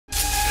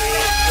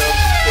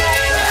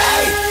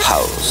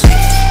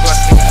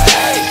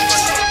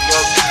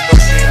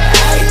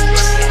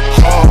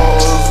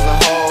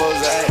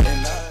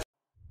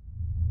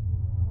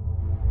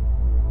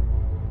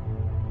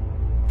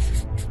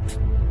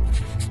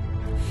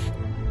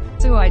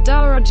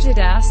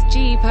RangerZS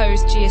G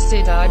post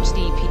RangerZS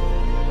DP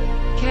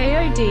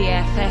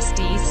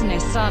KODFSD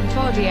Nissan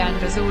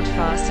Fodiangas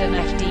Ordfasen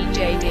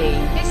FDJD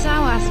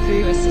Isawas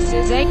Fuasis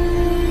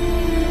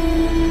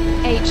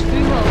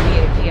HFU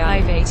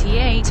API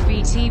 88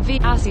 VTV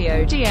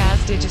ASIO Diaz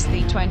Digis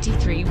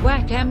 23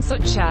 WECM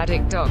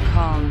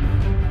Suchadik.com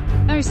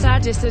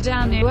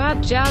Osadisodanu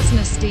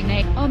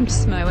Adjasnastine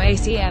Omsmo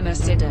ACM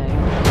Asido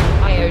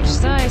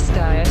Iojsias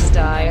Dias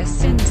Dias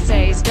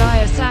Sinsays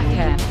Dias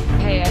Saka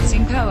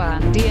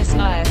Payasinkoan Dias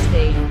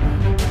Niasthi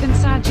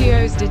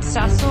Consagios did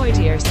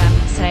Sasoidios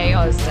Say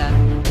Ozda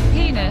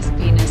Penis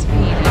Penis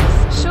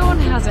Penis Sean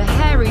has a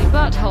hairy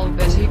butthole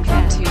but who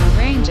cares to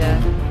Ranger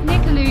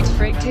Nicolud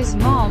fricked his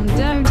mom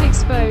don't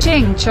expose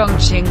Ching chong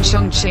ching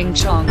chong ching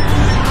chong.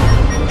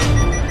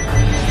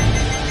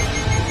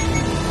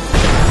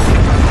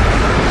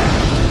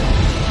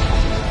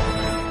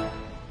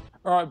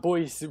 Alright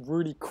boys,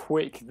 really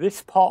quick,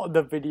 this part of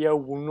the video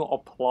will not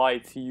apply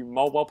to you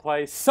mobile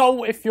players,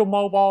 so if you're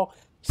mobile,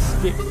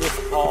 skip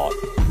this part.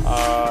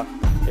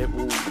 It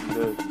will,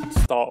 the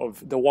start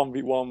of the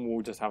 1v1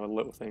 will just have a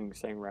little thing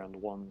saying round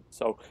 1,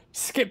 so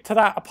skip to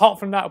that. Apart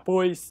from that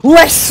boys,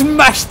 let's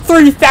smash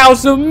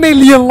 3,000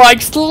 million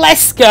likes,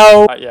 let's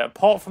go! Yeah,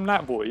 apart from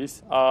that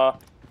boys,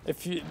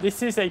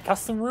 this is a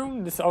custom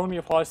room, this only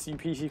applies to you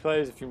PC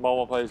players. If you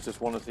mobile players just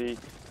want to see.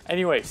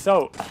 Anyway,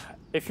 so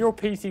if you're a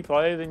PC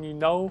player, then you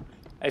know,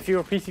 if you're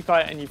a PC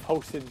player and you've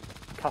hosted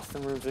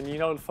custom rooms, then you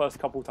know the first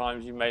couple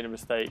times you made a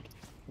mistake,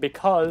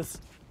 because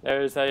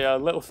there is a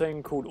little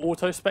thing called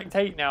auto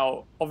spectate.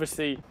 Now,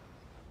 obviously,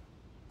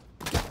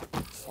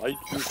 psych,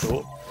 you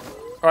thought.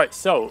 Alright,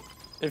 so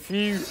if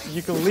you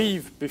can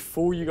leave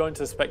before you go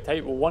into the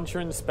spectate, but once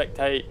you're in the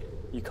spectate,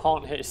 you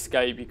can't hit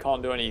escape, you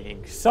can't do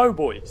anything. So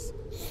boys,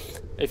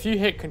 if you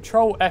hit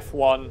Control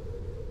F1,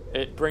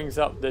 it brings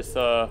up this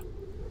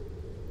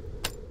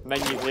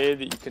menu here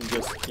that you can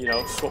just, you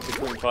know, swap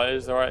between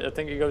players. Alright, I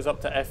think it goes up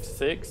to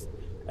F6.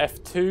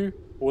 F2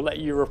 will let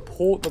you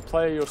report the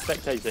player you're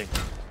spectating.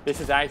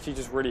 This is actually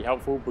just really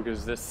helpful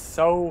because there's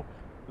so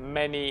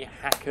many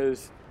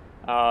hackers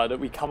that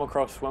we come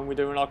across when we're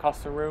doing our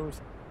custom rooms.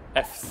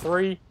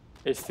 F3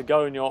 is to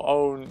go in your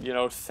own, you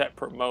know,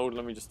 separate mode.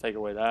 Let me just take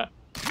away that.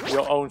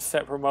 Your own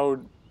separate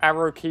mode.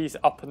 Arrow keys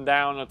up and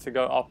down are to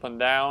go up and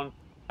down,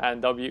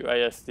 and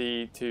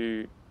WASD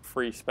to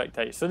free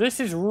spectate. So this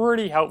is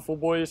really helpful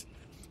boys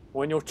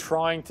when you're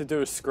trying to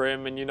do a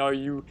scrim and you know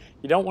you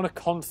don't want to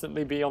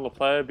constantly be on the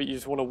player, but you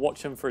just want to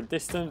watch them for a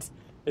distance.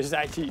 This is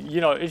actually,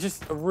 you know, it's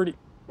just a really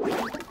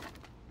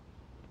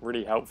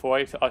helpful,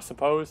 I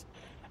suppose.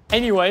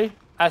 Anyway,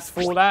 as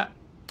for that,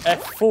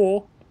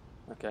 F4,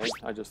 okay,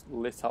 I just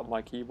lit up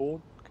my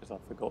keyboard because I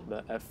forgot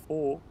that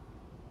F4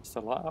 is to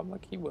light up my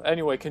keyboard.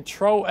 Anyway,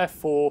 Control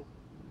F4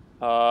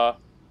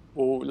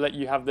 will let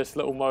you have this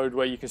little mode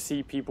where you can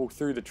see people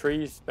through the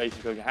trees,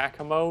 basically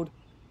hacker mode.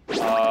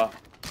 I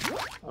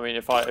mean,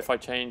 if I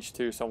change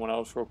to someone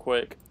else real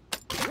quick,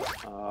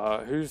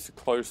 who's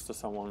close to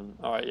someone?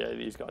 Alright, yeah,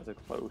 these guys are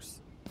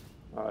close.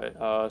 Alright,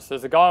 so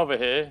there's a guy over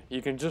here.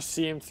 You can just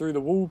see him through the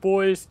wall,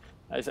 boys.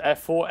 That's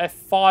F4.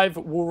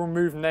 F5 will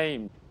remove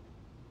name.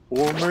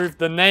 Will remove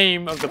the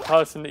name of the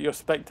person that you're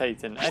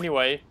spectating.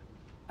 Anyway,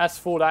 as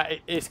for that,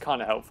 it is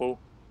kind of helpful.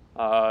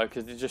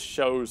 Because it just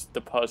shows the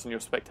person you're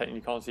spectating.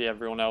 You can't see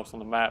everyone else on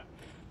the map.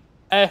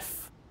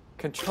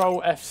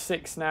 Control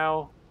F6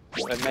 now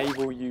will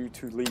enable you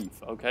to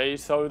leave. Okay,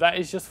 so that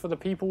is just for the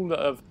people that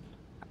have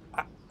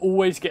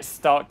always get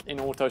stuck in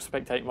auto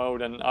spectate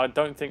mode, and I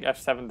don't think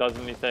F7 does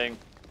anything.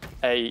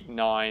 8,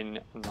 9,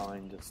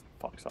 9 just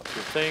fucks up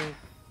your thing.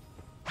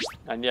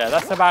 And yeah,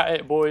 that's about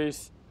it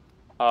boys.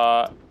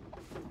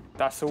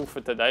 That's all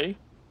for today.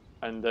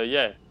 And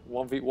yeah,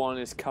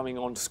 1v1 is coming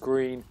on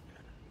screen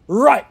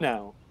right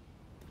now.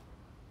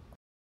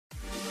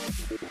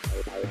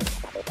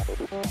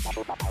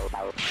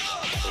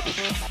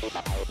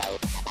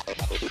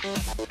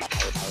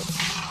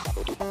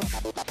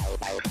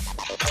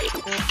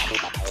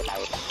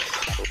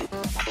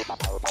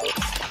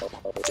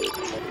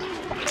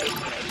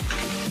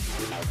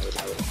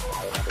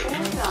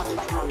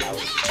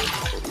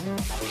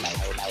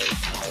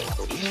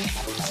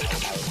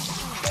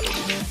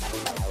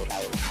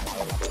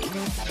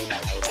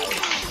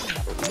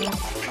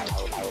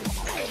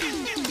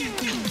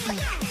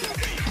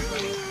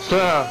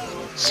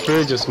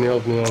 Spirit just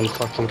nailed me on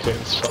fucking clear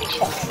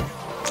instruction.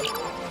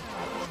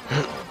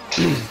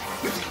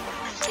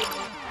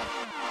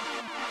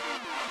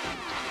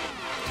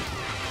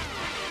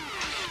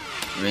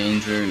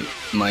 Ranger,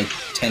 my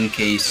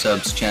 10k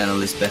subs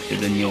channel is better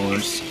than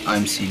yours.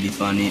 I'm CD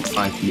Funny,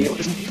 fight me.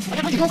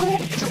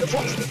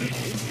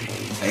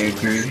 I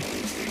agree.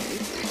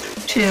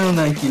 Chill,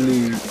 Nike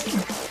Lou.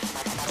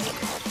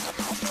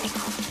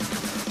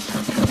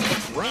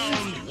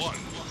 Round 1.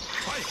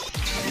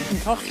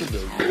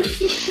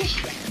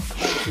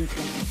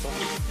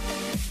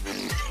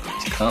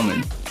 It's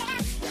coming.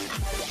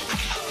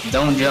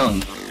 Don't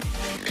jump.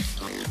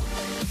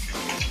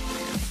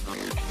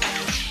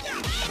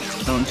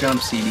 Don't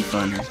jump, CD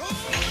Funner.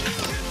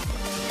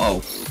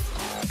 Oh.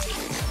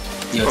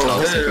 Yo,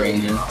 Toxic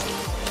Ranger.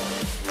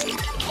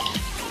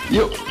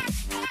 Yo.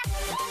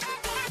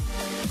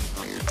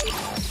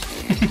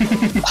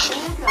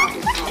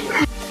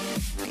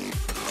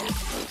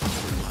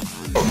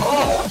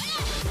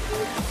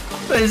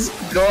 Let's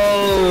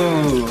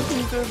go!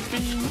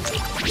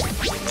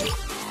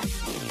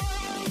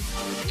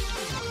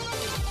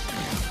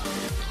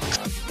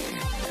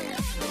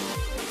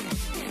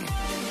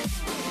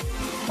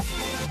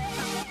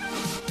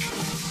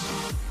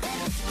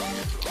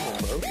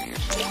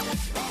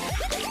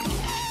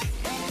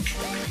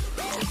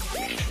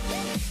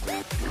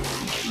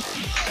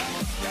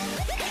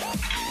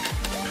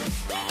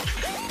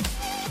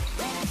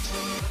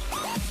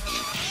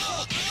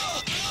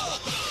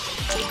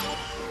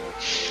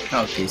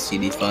 Okay,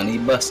 CD Funny,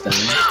 bust down.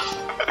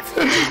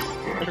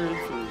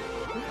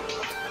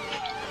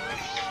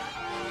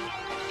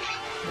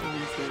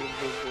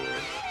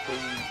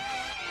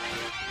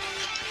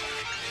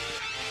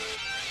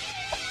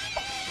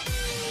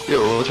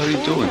 Yo, what are you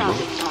doing, bro?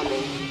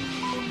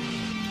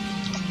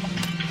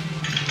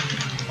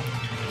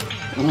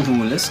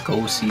 Ooh, let's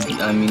go,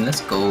 CD. I mean,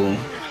 let's go.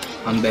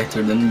 I'm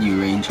better than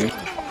you, Ranger.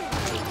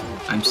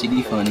 I'm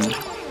CD Funny.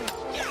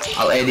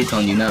 I'll edit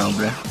on you now,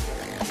 bruh.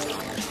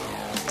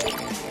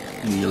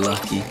 You're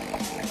lucky.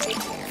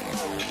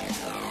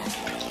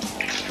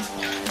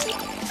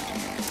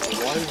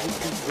 Why is he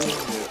doing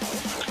this?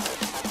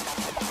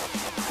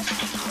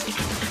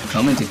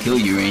 Coming to kill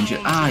you, Ranger.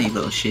 Ah, you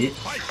little shit.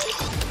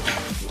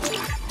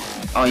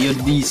 Oh, you're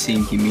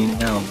desyncing me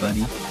now,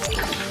 buddy.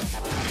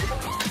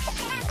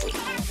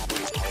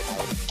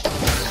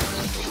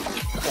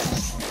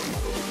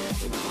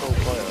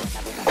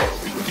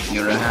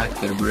 You're a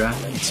hacker, bruh.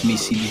 It's me,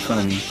 CD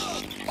Funny.